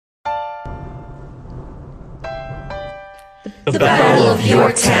The Battle of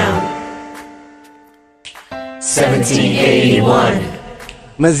Yorktown, 1781.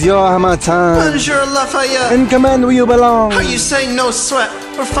 Monsieur Hamilton, Monsieur Lafayette, in command where you belong. are you saying no sweat?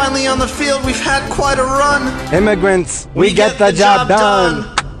 We're finally on the field, we've had quite a run. Immigrants, we get the job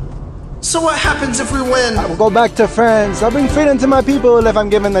done. So what happens if we win? I'll go back to France. I'll bring freedom to my people if I'm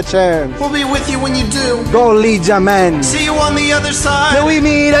given the chance. We'll be with you when you do. Go lead your men. See you on the other side. Till we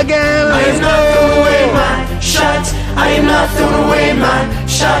meet again. I am not throwing away my shot. I am not throwing away my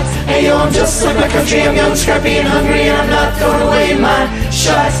shot. Hey yo, I'm just like my country. I'm young, scrappy, and hungry, and I'm not throwing away my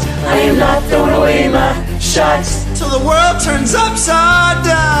shot. I am not throwing away my shot. Till the world turns upside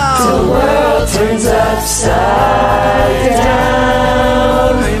down. Till the world turns upside down.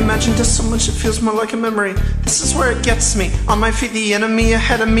 I imagine just so much it feels more like a memory. This is where it gets me. On my feet, the enemy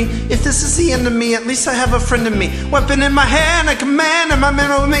ahead of me. If this is the end of me, at least I have a friend in me. Weapon in my hand, a command, and my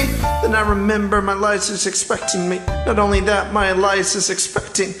men with me. Then I remember my life is expecting me. Not only that, my life is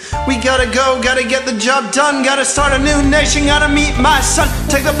expecting. We gotta go, gotta get the job done. Gotta start a new nation, gotta meet my son.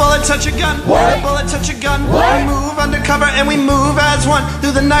 Take the bullet, touch a gun. What? The bullet, touch a gun. What? We move undercover and we move as one.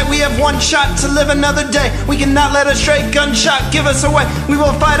 Through the night we have one shot to live another day. We cannot let a stray gunshot give us away. We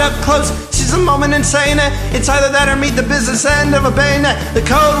will fight up close, seize a moment and saying it. It's either that or meet the business end of a bayonet. The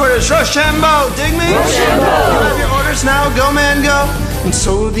code word is Rochambeau, dig me? Rochambeau. You have your orders now, go man go. And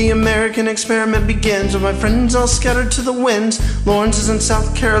so the American experiment begins with my friends all scattered to the winds. Lawrence is in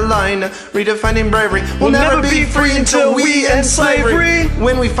South Carolina, redefining bravery. We'll never be free until we end slavery.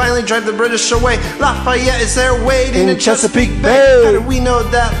 When we finally drive the British away, Lafayette is there waiting in Chesapeake Bay. How did we know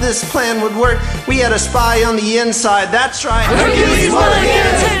that this plan would work? We had a spy on the inside, that's right. Hercules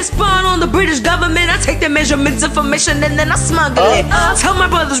Mulligan! Spawn on the British government. I take their measurements, information, and then I smuggle it. Tell my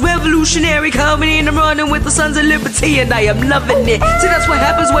brothers revolutionary coming in and running with the Sons of Liberty, and I am loving it. See, that's what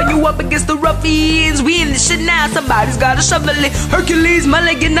happens when you up against the ruffians. We in this shit now, somebody's gotta shovel it. Hercules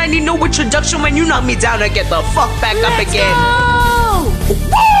Mulligan, I need no introduction. When you knock me down, I get the fuck back up again.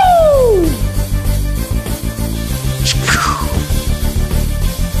 Woo!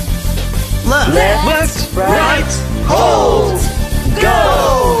 Left, right, hold,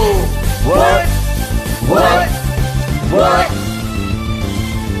 go. What?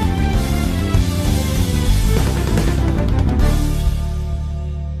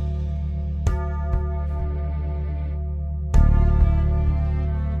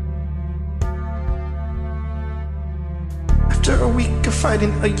 After a week of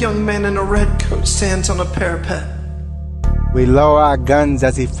fighting, a young man in a red coat stands on a parapet. We lower our guns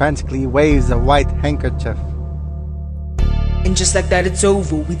as he frantically waves a white handkerchief. And just like that, it's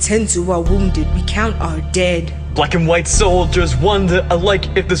over. We tend to our wounded. We count our dead. Black and white soldiers wonder alike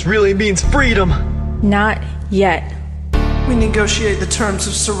if this really means freedom. Not yet. We negotiate the terms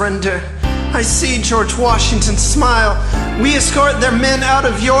of surrender. I see George Washington smile. We escort their men out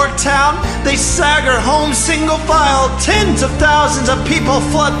of Yorktown. They stagger home single file. Tens of thousands of people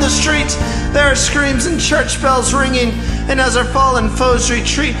flood the streets. There are screams and church bells ringing. And as our fallen foes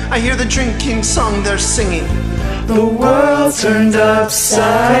retreat, I hear the drinking song they're singing. The world turned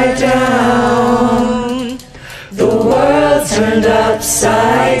upside down. The world turned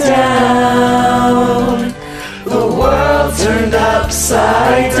upside down. The world turned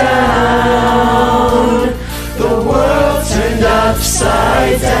upside down. The world turned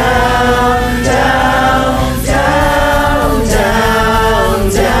upside down, down, down, down,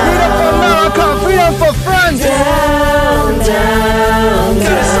 down. Freedom for America, freedom for France. Down, down,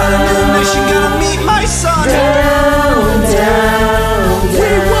 Gotta start a new nation, gotta meet my son. down, down,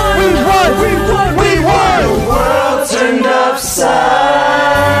 down. We won. The world turned upside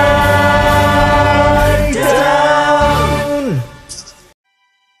down.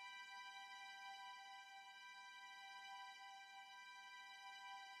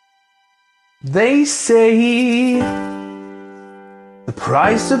 They say the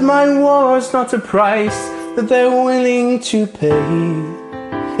price of my war's not a price that they're willing to pay.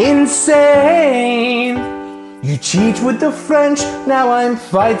 Insane! You cheat with the French, now I'm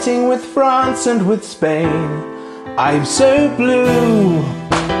fighting with France and with Spain. I'm so blue.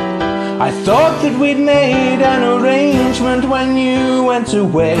 I thought that we'd made an arrangement when you went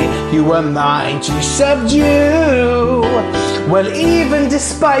away. You were mine to subdue. Well, even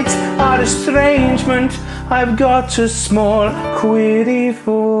despite our estrangement, I've got a small query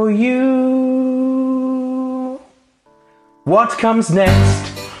for you. What comes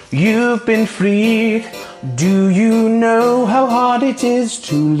next? You've been freed. Do you know how hard it is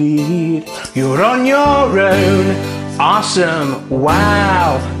to lead? You're on your own. Awesome,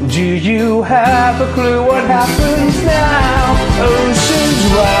 wow. Do you have a clue what happens now? Oceans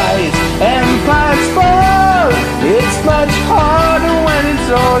rise, empires fall. It's much harder when it's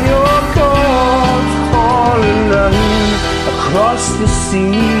all your fault. All alone across the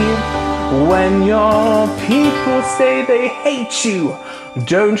sea, when your people say they hate you,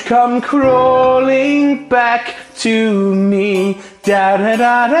 don't come crawling back to me. Da da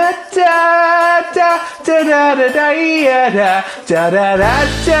da da da da da da da da da da da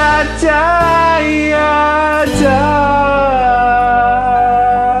da da da.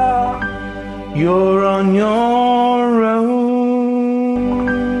 You're on your own.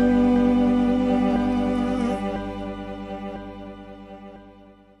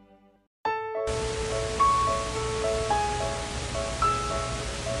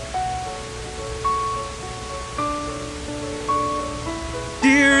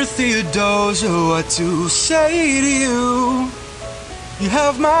 Dear Theodosia, what to say to you? You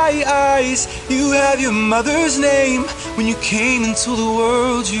have my eyes, you have your mother's name. When you came into the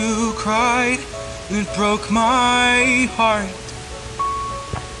world you cried, and it broke my heart.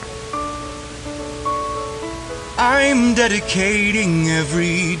 I'm dedicating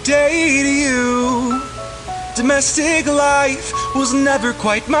every day to you. Domestic life was never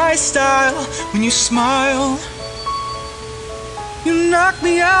quite my style. When you smile, you knock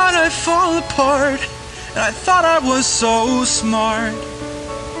me out, I fall apart. And I thought I was so smart.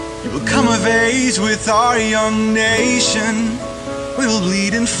 You will come of age with our young nation. We'll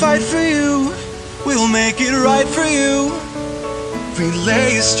bleed and fight for you. We'll make it right for you. If we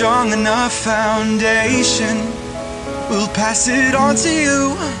lay a strong enough foundation, we'll pass it on to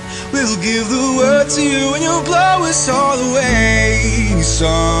you. We'll give the word to you, and you'll blow us all away.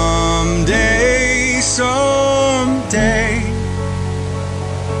 Someday, someday.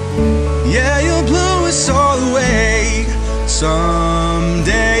 Yeah, you'll blow us all away.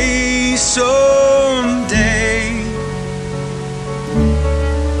 Someday, someday.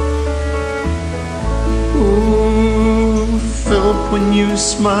 Ooh, Philip, when you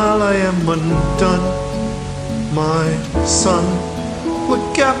smile I am undone. My son,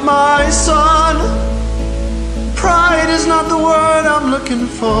 look at my son. Pride is not the word I'm looking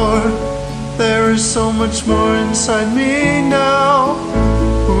for. There is so much more inside me now.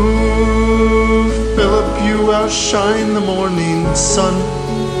 Ooh, Philip, you outshine the morning sun.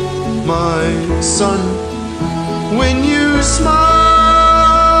 My son, when you smile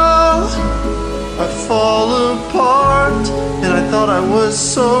I fall apart, and I thought I was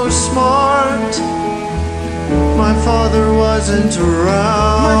so smart. My father wasn't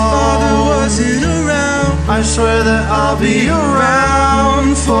around. My father wasn't around. I swear that I'll be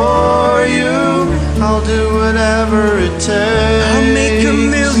around for you. I'll do whatever it takes. I'll make a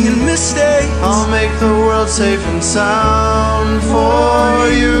million mistakes. I'll make the world safe and sound for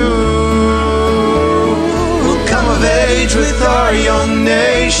you. We'll come of age with our young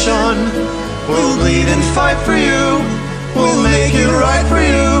nation. We'll bleed and fight for you. We'll make it right for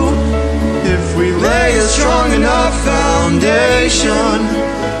you. If we lay a strong enough foundation,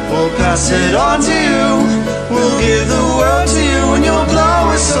 we'll pass it on to you. We'll give the world to you, and you'll blow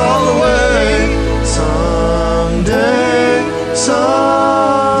us all away. Someday,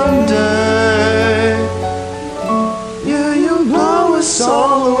 someday. Yeah, you'll blow us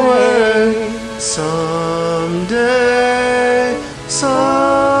all away. Someday,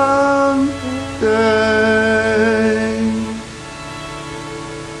 someday.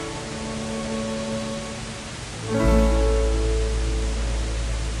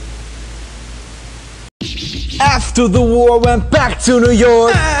 After the war, went back to New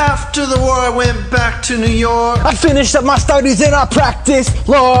York. After the war, I went back to New York. I finished up my studies and I practiced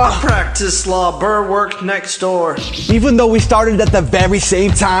law. I practiced law, Burr worked next door. Even though we started at the very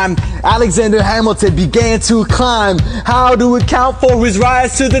same time, Alexander Hamilton began to climb. How to account for his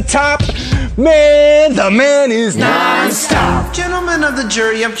rise to the top? Man, the man is non-stop. Gentlemen of the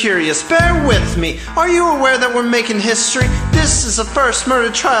jury, I'm curious, bear with me. Are you aware that we're making history? This is the first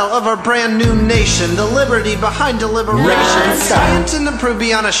murder trial of our brand new nation. The liberty behind deliberation. I intend to prove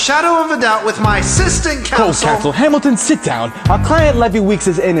beyond a shadow of a doubt with my assistant counsel. Co-counsel Hamilton, sit down. Our client Levy Weeks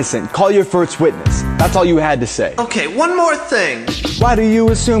is innocent. Call your first witness. That's all you had to say. Okay, one more thing. Why do you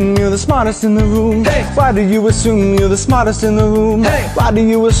assume you're the smartest in the room? Hey. Why do you assume you're the smartest in the room? Hey. Why do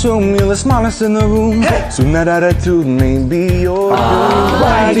you assume you're the smartest in the room? Hey. Soon that attitude may be your doom.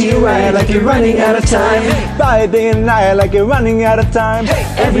 Why do you act like you're running out of time? Hey. By day and night like you're running out of time. Hey.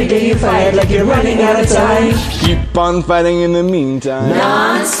 Every day you fight like you're running out of time. Keep on fighting in the meantime.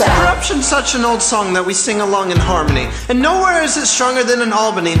 Non-stop. Corruption's such an old song that we sing along in harmony. And nowhere is it stronger than in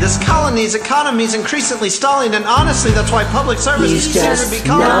Albany. This colony's economy's increasingly stalling, and honestly, that's why public service is easier to be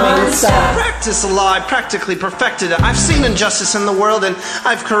calm. Practice a lie, practically perfected it. I've seen injustice in the world and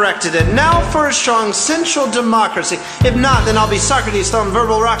I've corrected it. Now for a strong central democracy. If not, then I'll be Socrates throwing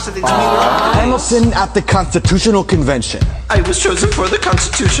verbal rocks at the Hamilton at the Constitutional Convention. I was chosen for the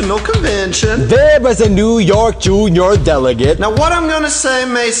Constitutional Convention. There as a New York junior delegate. Now what I'm gonna say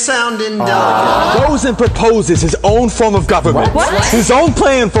may sound indelicate. Goes and proposes his own form of government. What? His own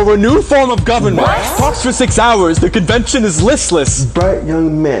plan for a new form of government. Talks for 6 hours. The convention is listless. Bright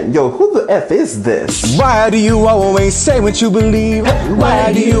young man. Yo, who the F is this? Why do you always say what you believe?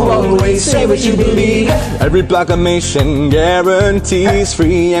 Why do you always say what you believe? Every proclamation guarantees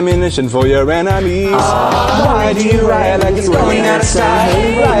free ammunition for your enemies. Why do you riot like it's going out of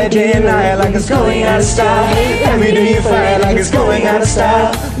style? Riot day and night like it's going out of style. Every day you fight like it's going out of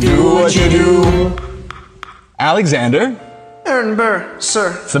style. Do what you do. Alexander, Aaron Burr,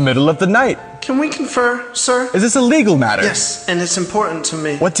 sir. it's the middle of the night. Can we confer, sir? Is this a legal matter? Yes, and it's important to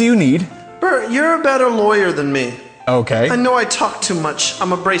me. What do you need? Burr, you're a better lawyer than me. Okay. I know I talk too much.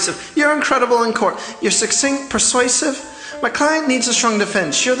 I'm abrasive. You're incredible in court. You're succinct, persuasive. My client needs a strong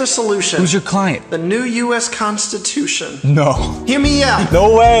defense. You're the solution. Who's your client? The new U.S. Constitution. No. Hear me out.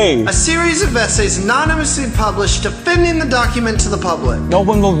 No way. A series of essays anonymously published defending the document to the public. No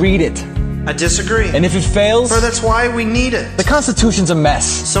one will read it. I disagree. And if it fails? Burr, that's why we need it. The Constitution's a mess.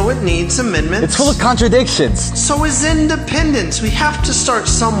 So it needs amendments. It's full of contradictions. So is independence. We have to start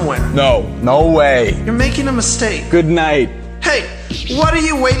somewhere. No. No way. You're making a mistake. Good night. Hey, what are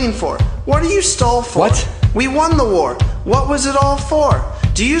you waiting for? What do you stall for? What? We won the war. What was it all for?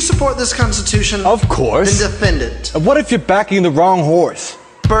 Do you support this Constitution? Of course. Then defend it. What if you're backing the wrong horse?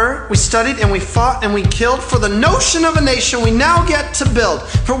 Burr, we studied and we fought and we killed for the notion of a nation we now get to build.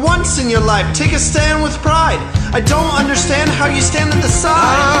 For once in your life, take a stand with pride. I don't understand how you stand at the side.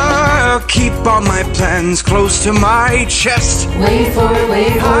 I'll keep all my plans close to my chest. Wait for it,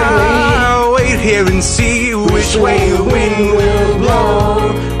 wait for it, I'll wait here and see which way the wind will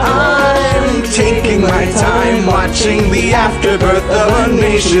blow. I'm taking my time, watching the afterbirth of a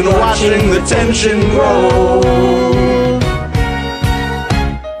nation, watching the tension grow.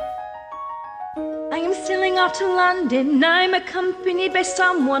 Off to London, I'm accompanied by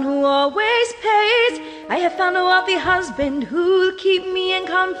someone who always pays. I have found a wealthy husband who'll keep me in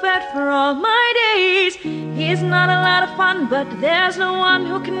comfort for all my days. He's not a lot of fun, but there's no one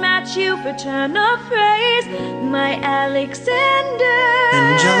who can match you for turn of phrase. My Alexander,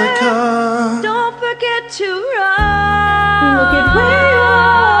 Angelica, don't forget to ride. Look at where you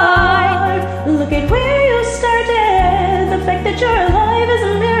are, look at where you started. The fact that you're alive is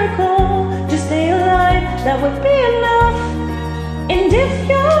a miracle. Just stay alive, that would be enough. And if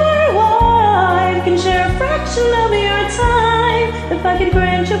your wife can share a fraction of your time, if I could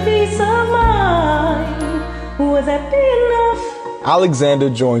grant you peace of mind, would that be enough? Alexander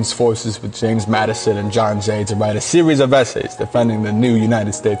joins forces with James Madison and John Jay to write a series of essays defending the new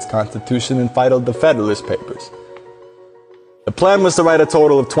United States Constitution entitled The Federalist Papers. The plan was to write a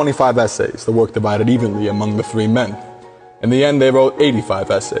total of 25 essays, the work divided evenly among the three men. In the end, they wrote 85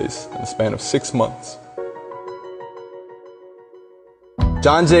 essays in the span of 6 months.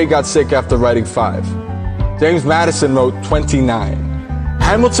 John Jay got sick after writing 5. James Madison wrote 29.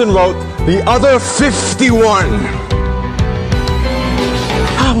 Hamilton wrote the other 51.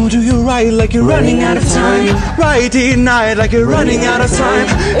 How do you write like you're running out of time? Write day and night like you're running out of time.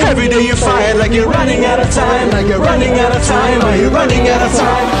 Every day you fight like you're running out of time. Like you're running out of time. Are you running out of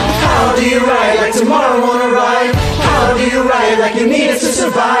time? How do you write like tomorrow won't arrive? How do you write like you need it to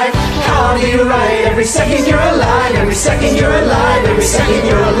survive? How do you write every second you're alive? Every second you're alive. Every second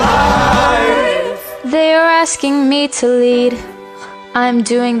you're alive. They are asking me to lead. I'm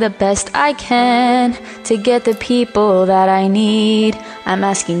doing the best I can to get the people that I need. I'm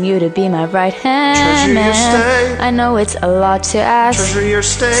asking you to be my right hand man. I know it's a lot to ask. Treasure your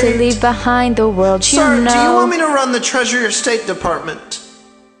state. To leave behind the world you Sir, know. do you want me to run the Treasure Your State Department?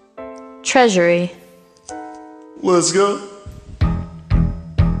 Treasury. Let's go.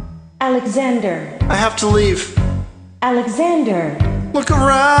 Alexander, I have to leave. Alexander. Look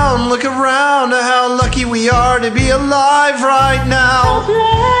around at how lucky we are to be alive right now.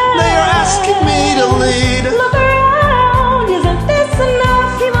 They are asking me to lead. Look around, isn't this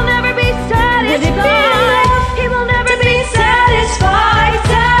enough? He will never be satisfied. He will never be satisfied.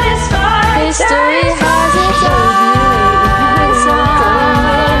 Satisfied. History has its eyes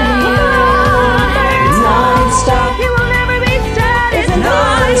on you. It's non-stop. He will never be satisfied. It's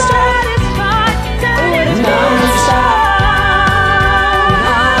non-stop. Satisfied. It's non-stop.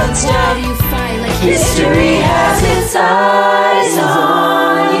 History has its eyes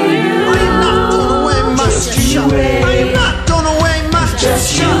on you. I am not going away, my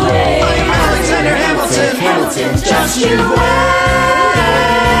push you away.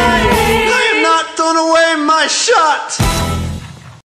 I am not throwing away my shot.